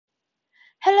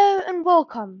Hello and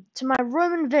welcome to my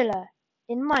Roman villa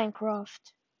in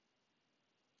Minecraft.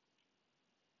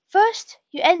 First,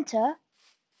 you enter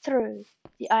through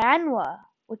the Ianwa,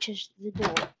 which is the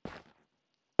door.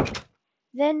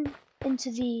 Then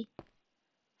into the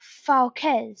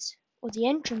Falquez, or the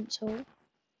entrance hall.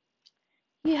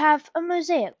 You have a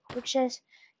mosaic which says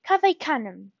Cave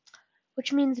Canem,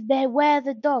 which means beware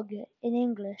the dog in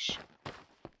English.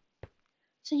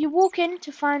 So you walk in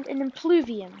to find an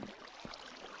impluvium,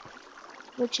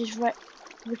 which is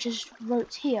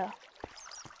wrote here.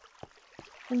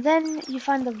 And then you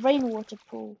find the rainwater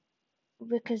pool,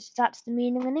 because that's the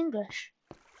meaning in English.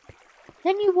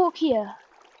 Then you walk here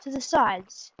to the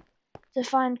sides to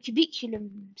find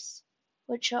cubiculums,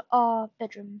 which are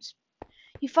bedrooms.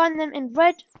 You find them in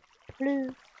red,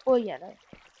 blue, or yellow.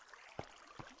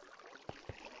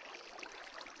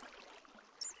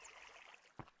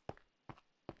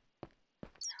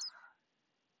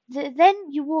 Then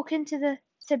you walk into the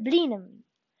tablinum,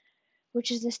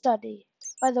 which is the study.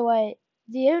 By the way,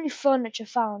 the only furniture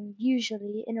found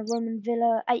usually in a Roman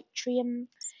villa atrium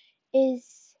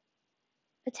is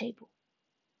a table.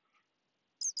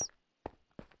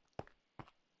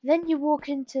 Then you walk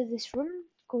into this room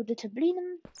called the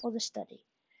tablinum, or the study.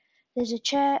 There's a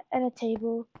chair and a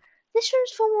table. This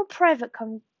room's for more private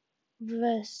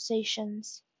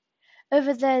conversations.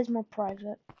 Over there is more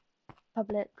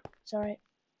public, sorry.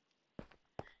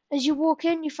 As you walk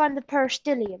in, you find the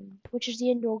peristyllium, which is the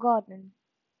indoor garden.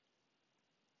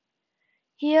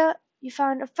 Here, you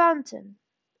find a fountain.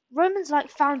 Romans like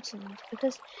fountains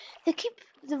because they keep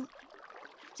the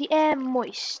air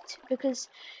moist, because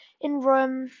in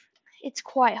Rome, it's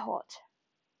quite hot.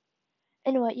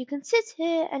 Anyway, you can sit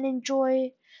here and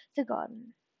enjoy the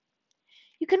garden.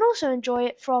 You can also enjoy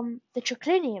it from the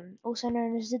triclinium, also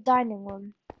known as the dining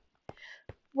room,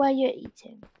 where you're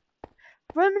eating.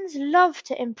 Romans love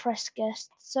to impress guests,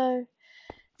 so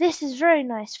this is very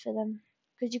nice for them,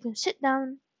 because you can sit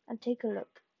down and take a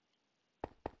look.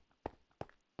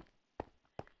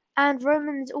 And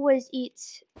Romans always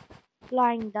eat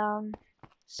lying down,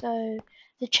 so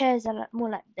the chairs are more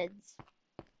like beds.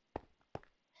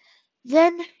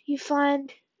 Then you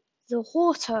find the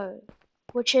horto,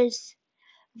 which is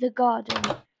the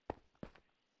garden.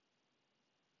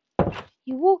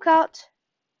 You walk out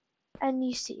and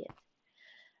you see it.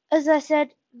 As I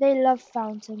said, they love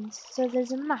fountains, so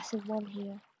there's a massive one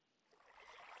here.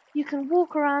 You can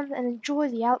walk around and enjoy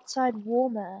the outside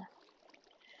warm air,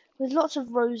 with lots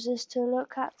of roses to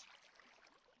look at.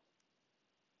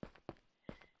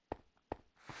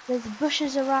 There's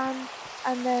bushes around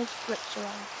and there's bricks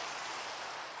around.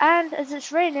 And as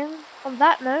it's raining, on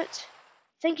that note,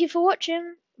 thank you for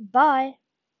watching. Bye.